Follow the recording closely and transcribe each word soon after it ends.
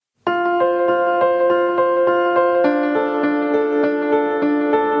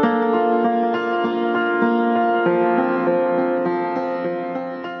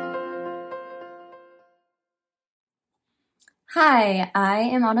Hi, I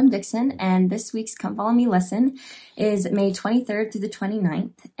am Autumn Dixon, and this week's Come Follow Me lesson is May 23rd through the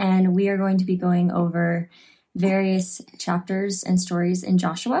 29th, and we are going to be going over various chapters and stories in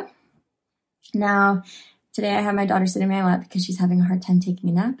Joshua. Now, today I have my daughter sitting in my lap because she's having a hard time taking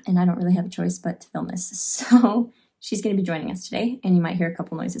a nap, and I don't really have a choice but to film this, so she's going to be joining us today, and you might hear a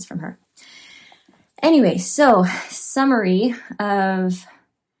couple noises from her. Anyway, so summary of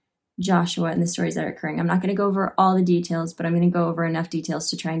Joshua and the stories that are occurring. I'm not going to go over all the details, but I'm going to go over enough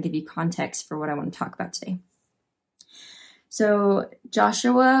details to try and give you context for what I want to talk about today. So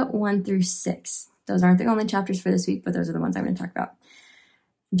Joshua 1 through 6. Those aren't the only chapters for this week, but those are the ones I'm going to talk about.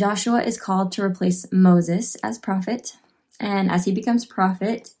 Joshua is called to replace Moses as prophet, and as he becomes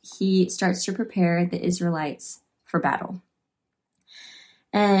prophet, he starts to prepare the Israelites for battle.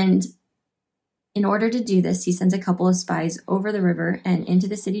 And in order to do this, he sends a couple of spies over the river and into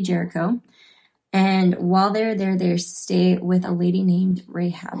the city Jericho. And while they're there, they stay with a lady named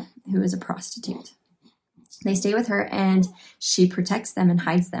Rahab, who is a prostitute. They stay with her and she protects them and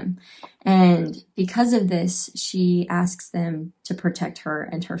hides them. And because of this, she asks them to protect her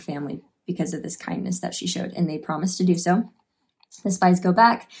and her family because of this kindness that she showed. And they promise to do so. The spies go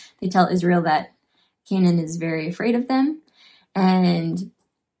back. They tell Israel that Canaan is very afraid of them. And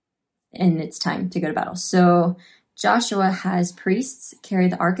it's time to go to battle. So Joshua has priests carry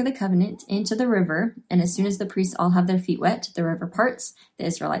the Ark of the Covenant into the river, and as soon as the priests all have their feet wet, the river parts, the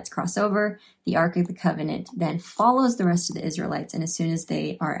Israelites cross over, the Ark of the Covenant then follows the rest of the Israelites, and as soon as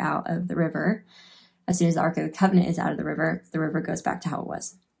they are out of the river, as soon as the Ark of the Covenant is out of the river goes back to how it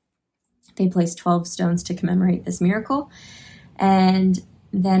was. They place 12 stones to commemorate this miracle, and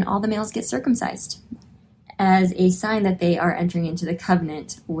then all the males get circumcised as a sign that they are entering into the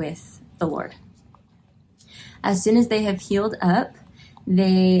covenant with the Lord. As soon as they have healed up,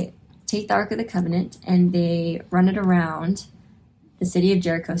 they take the Ark of the Covenant and they run it around the city of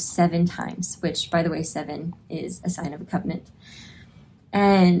Jericho 7 times, which, by the way, 7 is a sign of a covenant.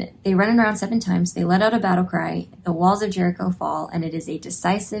 And they run it around 7 times. They let out a battle cry. The walls of Jericho fall, and it is a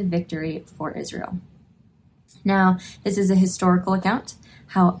decisive victory for Israel. Now, this is a historical account.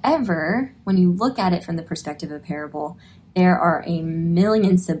 However, when you look at it from the perspective of a parable, there are a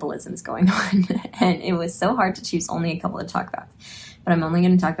million symbolisms going on, and it was so hard to choose only a couple to talk about, but I'm only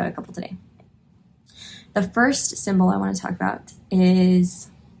going to talk about a couple today. The first symbol I want to talk about is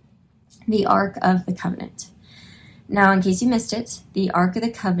the Ark of the Covenant. Now, in case you missed it, the Ark of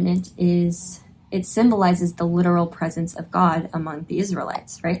the Covenant it symbolizes the literal presence of God among the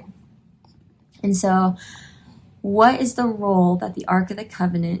Israelites, right? And so, what is the role that the Ark of the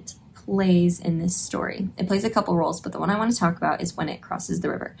Covenant plays in this story? It plays a couple roles, but the one I want to talk about is when it crosses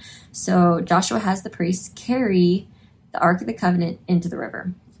the river. So Joshua has the priests carry the Ark of the Covenant into the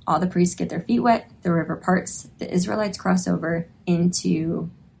river. All the priests get their feet wet, the river parts, the Israelites cross over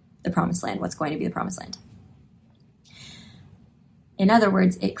into the promised land, what's going to be the promised land. In other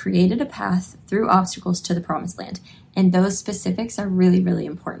words, it created a path through obstacles to the promised land, and those specifics are really, really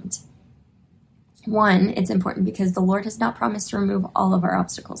important. One, it's important because the Lord has not promised to remove all of our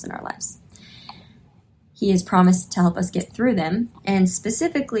obstacles in our lives. He has promised to help us get through them, and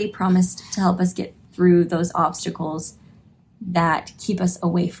specifically promised to help us get through those obstacles that keep us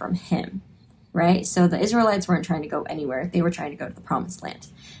away from Him, right? So the Israelites weren't trying to go anywhere. They were trying to go to the promised land,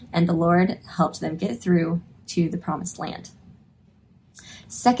 and the Lord helped them get through to the promised land.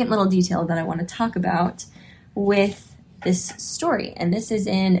 Second little detail that I want to talk about with this story, and this is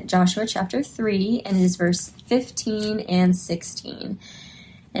in Joshua chapter 3, and it is verse 15 and 16.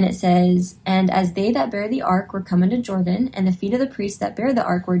 And it says, "And as they that bear the ark were come into Jordan, and the feet of the priests that bear the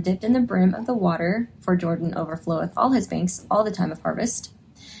ark were dipped in the brim of the water, for Jordan overfloweth all his banks all the time of harvest,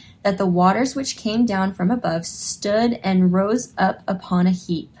 that the waters which came down from above stood and rose up upon a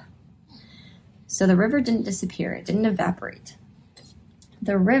heap." So the river didn't disappear, it didn't evaporate.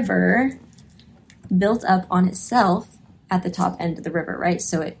 The river built up on itself at the top end of the river, right?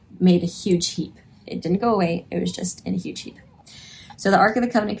 So it made a huge heap. It didn't go away. It was just in a huge heap. So the Ark of the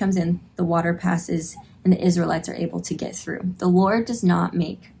Covenant comes in, the water passes, and the Israelites are able to get through. The Lord does not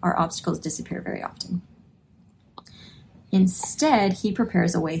make our obstacles disappear very often. Instead, He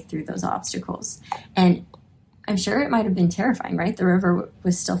prepares a way through those obstacles. And I'm sure it might have been terrifying, right? The river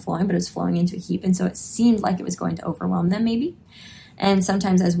was still flowing, but it was flowing into a heap. And so it seemed like it was going to overwhelm them maybe. And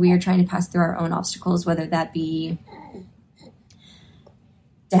sometimes as we are trying to pass through our own obstacles, whether that be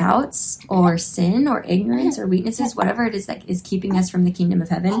doubts or sin or ignorance or weaknesses, whatever it is that is keeping us from the kingdom of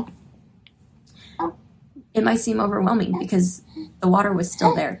heaven, it might seem overwhelming because the water was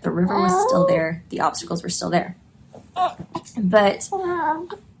still there, the river was still there, the obstacles were still there. But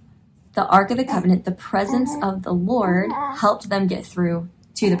the Ark of the Covenant, the presence of the Lord, helped them get through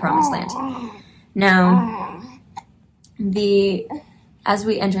to the Promised Land. Now, as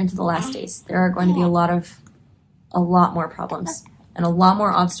we enter into the last days, there are going to be a lot more problems and a lot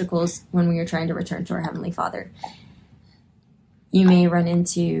more obstacles when we are trying to return to our Heavenly Father. You may run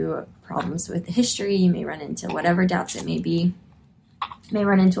into problems with history. You may run into whatever doubts it may be. You may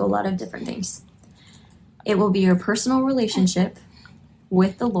run into a lot of different things. It will be your personal relationship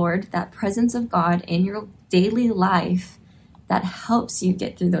with the Lord, that presence of God in your daily life, that helps you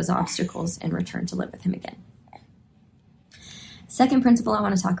get through those obstacles and return to live with Him again. Second principle I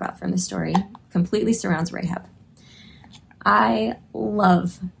want to talk about from the story completely surrounds Rahab. I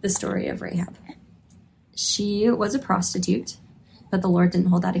love the story of Rahab. She was a prostitute, but the Lord didn't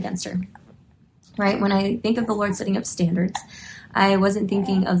hold that against her. Right? When I think of the Lord setting up standards, I wasn't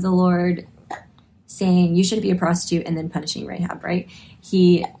thinking of the Lord saying you shouldn't be a prostitute and then punishing Rahab, right?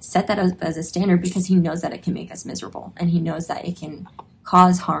 He set that as a standard because He knows that it can make us miserable, and He knows that it can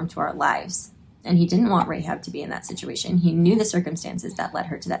cause harm to our lives. And He didn't want Rahab to be in that situation. He knew the circumstances that led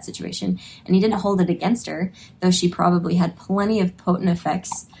her to that situation, and He didn't hold it against her, though she probably had plenty of potent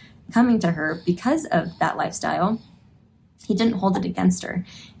effects coming to her because of that lifestyle. He didn't hold it against her.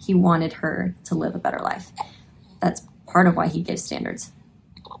 He wanted her to live a better life. That's part of why He gives standards.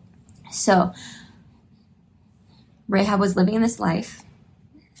 So Rahab was living in this life,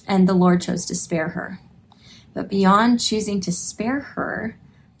 and the Lord chose to spare her. But beyond choosing to spare her,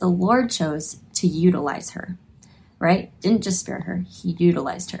 the Lord chose to utilize her, right? Didn't just spare her, He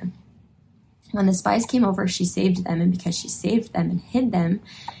utilized her. When the spies came over, she saved them, and because she saved them and hid them,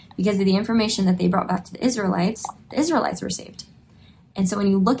 because of the information that they brought back to the Israelites were saved. And so when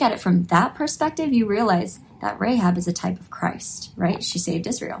you look at it from that perspective, you realize that Rahab is a type of Christ, right? She saved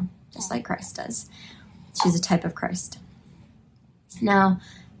Israel, just like Christ does. She's a type of Christ. Now,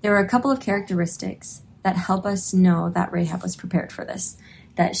 there are a couple of characteristics that help us know that Rahab was prepared for this,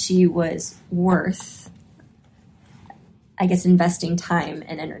 that she was worth, I guess, investing time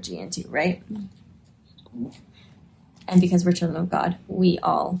and energy into, right? And because we're children of God, we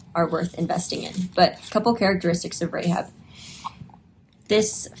all are worth investing in. But a couple characteristics of Rahab.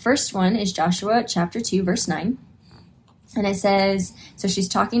 This first one is Joshua chapter 2, verse 9. And it says, so she's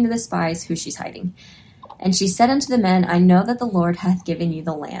talking to the spies who she's hiding. And she said unto the men, I know that the Lord hath given you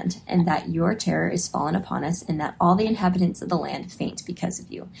the land, and that your terror is fallen upon us, and that all the inhabitants of the land faint because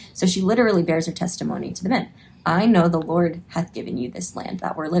of you. So she literally bears her testimony to the men. I know the Lord hath given you this land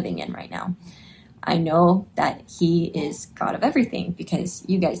that we're living in right now. I know that He is God of everything because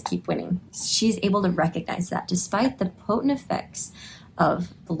you guys keep winning. She's able to recognize that despite the potent effects of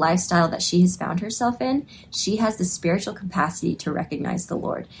the lifestyle that she has found herself in, she has the spiritual capacity to recognize the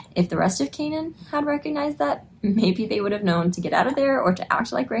Lord. If the rest of Canaan had recognized that, maybe they would have known to get out of there or to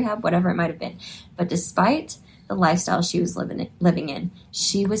act like Rahab, whatever it might have been. But despite the lifestyle she was living in,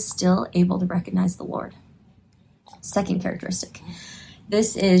 she was still able to recognize the Lord. Second characteristic.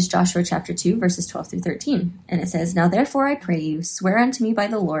 This is Joshua chapter 2, verses 12 through 13. And it says, Now therefore I pray you, swear unto me by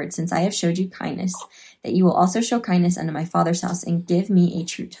the Lord, since I have showed you kindness, that you will also show kindness unto my father's house, and give me a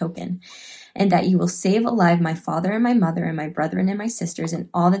true token, and that you will save alive my father and my mother and my brethren and my sisters and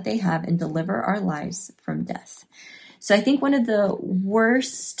all that they have, and deliver our lives from death. So I think one of the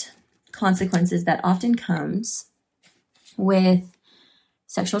worst consequences that often comes with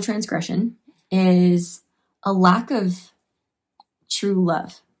sexual transgression is a lack of true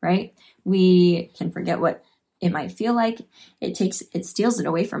love, right? We can forget what it might feel like. It steals it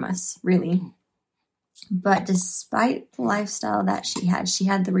away from us, really. But despite the lifestyle that she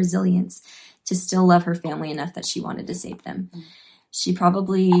had the resilience to still love her family enough that she wanted to save them. She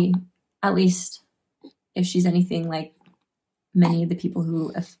probably, at least if she's anything like many of the people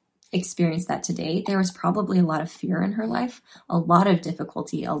who have experienced that today, there was probably a lot of fear in her life, a lot of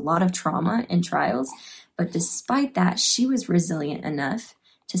difficulty, a lot of trauma and trials. But despite that, she was resilient enough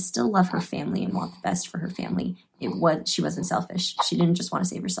to still love her family and want the best for her family. She wasn't selfish. She didn't just want to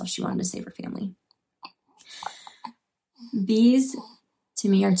save herself. She wanted to save her family. These, to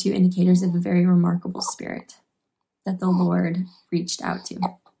me, are two indicators of a very remarkable spirit that the Lord reached out to.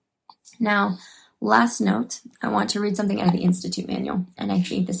 Now, last note, I want to read something out of the Institute Manual, and I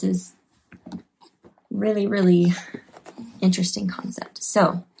think this is really, really interesting concept.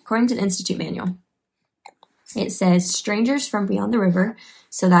 So, according to the Institute Manual, it says, strangers from beyond the river,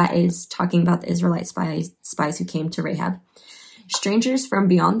 so that is talking about the Israelite spies who came to Rahab. Strangers from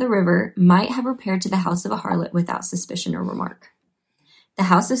beyond the river might have repaired to the house of a harlot without suspicion or remark. The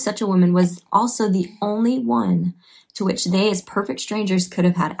house of such a woman was also the only one to which they as perfect strangers could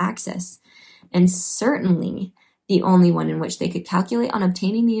have had access. And certainly the only one in which they could calculate on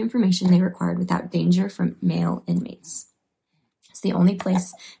obtaining the information they required without danger from male inmates. It's the only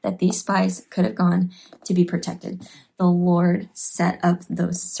place that these spies could have gone to be protected. The Lord set up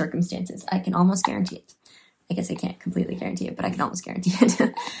those circumstances. I can almost guarantee it. I guess I can't completely guarantee it, but I can almost guarantee it,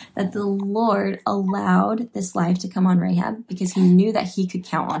 that the Lord allowed this life to come on Rahab because he knew that he could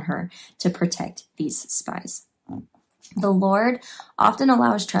count on her to protect these spies. The Lord often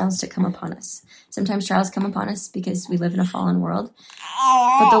allows trials to come upon us. Sometimes trials come upon us because we live in a fallen world,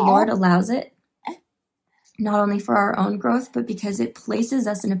 but the Lord allows it not only for our own growth, but because it places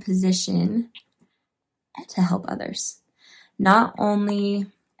us in a position to help others. Not only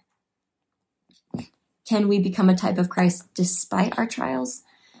can we become a type of Christ despite our trials,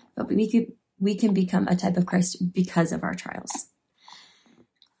 but we can become a type of Christ because of our trials.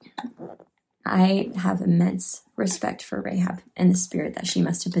 I have immense respect for Rahab and the spirit that she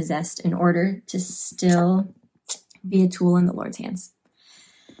must have possessed in order to still be a tool in the Lord's hands.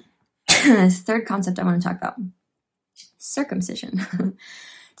 Third concept I want to talk about, circumcision.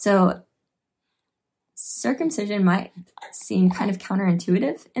 So circumcision might seem kind of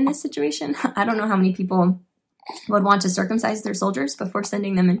counterintuitive in this situation. I don't know how many people would want to circumcise their soldiers before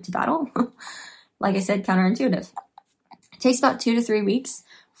sending them into battle. Like I said, counterintuitive. It takes about 2 to 3 weeks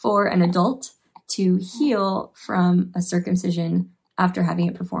for an adult to heal from a circumcision after having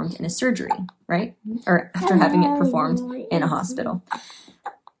it performed in a surgery, right? Or after having it performed in a hospital.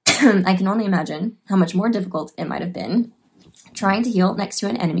 I can only imagine how much more difficult it might have been trying to heal next to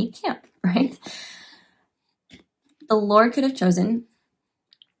an enemy camp, right? The Lord could have chosen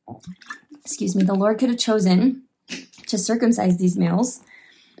to circumcise these males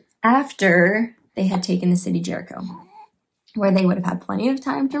after they had taken the city Jericho, where they would have had plenty of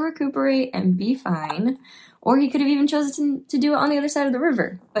time to recuperate and be fine. Or he could have even chosen to do it on the other side of the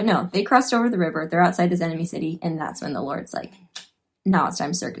river. But no, they crossed over the river. They're outside this enemy city. And that's when the Lord's like, now it's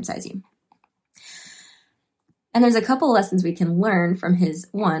time to circumcise you. And there's a couple lessons we can learn from his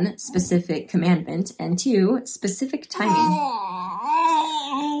 1, specific commandment, and 2, specific timing.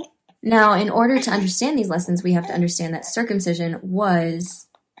 Now, in order to understand these lessons, we have to understand that circumcision was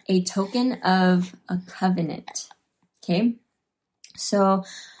a token of a covenant. Okay? So,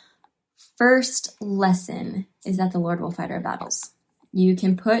 first lesson is that the Lord will fight our battles. You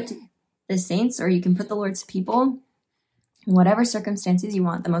can put the saints, or you can put the Lord's people in whatever circumstances you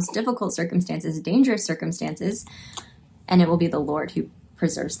want, the most difficult circumstances, dangerous circumstances, and it will be the Lord who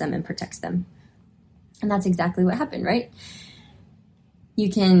preserves them and protects them. And that's exactly what happened, right? You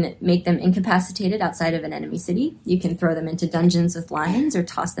can make them incapacitated outside of an enemy city. You can throw them into dungeons with lions or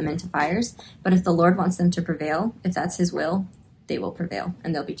toss them into fires. But if the Lord wants them to prevail, if that's his will, they will prevail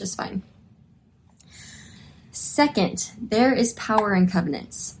and they'll be just fine. Second, there is power in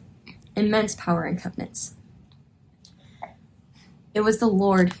covenants, immense power in covenants. It was the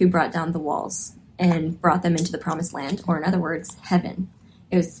Lord who brought down the walls and brought them into the promised land, or in other words, heaven.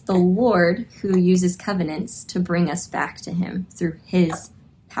 It was the Lord who uses covenants to bring us back to him through his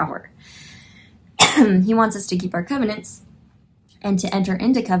power. He wants us to keep our covenants and to enter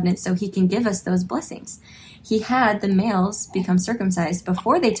into covenants so he can give us those blessings. He had the males become circumcised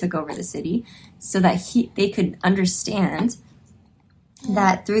before they took over the city so that they could understand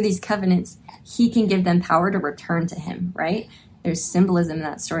that through these covenants, he can give them power to return to him, right? There's symbolism in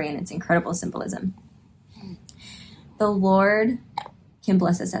that story, and it's incredible symbolism. The Lord can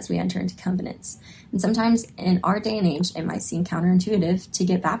bless us as we enter into covenants. And sometimes in our day and age, it might seem counterintuitive to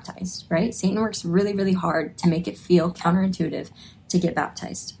get baptized, right? Satan works really, really hard to make it feel counterintuitive to get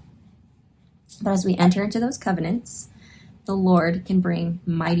baptized. But as we enter into those covenants, the Lord can bring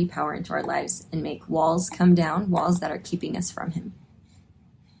mighty power into our lives and make walls come down, walls that are keeping us from him.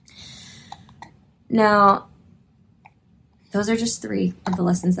 Now, those are just 3 of the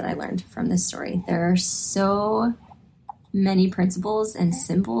lessons that I learned from this story. There are so many principles and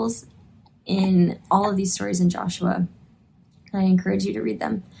symbols in all of these stories in Joshua. I encourage you to read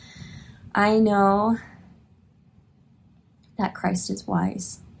them. I know that Christ is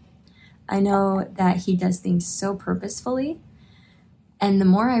wise. I know that he does things so purposefully. And the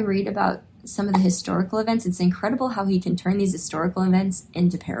more I read about some of the historical events, it's incredible how he can turn these historical events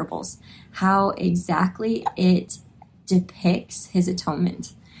into parables. How exactly it depicts his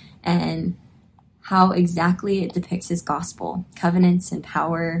atonement and how exactly it depicts his gospel, covenants and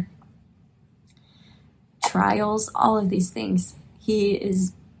power, trials, all of these things. He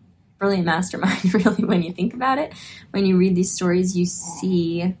is brilliant mastermind, really, when you think about it. When you read these stories, you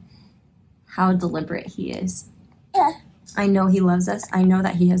see how deliberate he is. I know he loves us. I know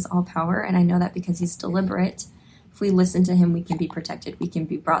that he has all power, and I know that because he's deliberate, If we listen to him, we can be protected. We can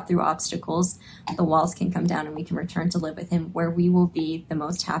be brought through obstacles. The walls can come down and we can return to live with him, where we will be the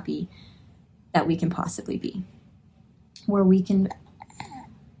most happy that we can possibly be, where we can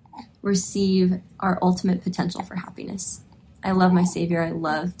receive our ultimate potential for happiness. I love my Savior. I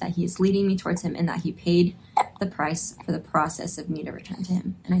love that he is leading me towards him and that he paid the price for the process of me to return to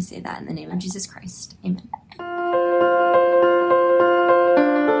him. And I say that in the name of Jesus Christ. Amen.